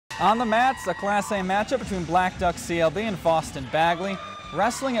On the mats, a Class A matchup between Blackduck CLB and Fosston-Bagley.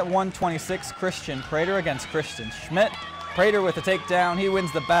 Wrestling at 126, Christian Prater against Christian Schmidt. Prater with a takedown. He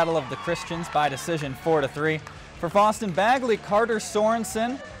wins the Battle of the Christians by decision 4-3. For Fosston-Bagley, Carter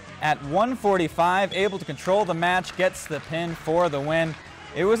Sorensen at 145, able to control the match, gets the pin for the win.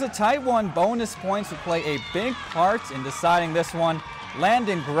 It was a tight one. Bonus points would play a big part in deciding this one.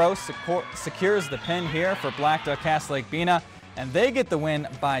 Landon Gross secures the pin here for Blackduck Lake-Bena, and they get the win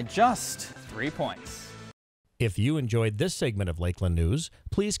by just 3 points. If you enjoyed this segment of Lakeland News,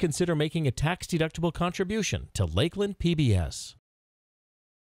 please consider making a tax-deductible contribution to Lakeland PBS.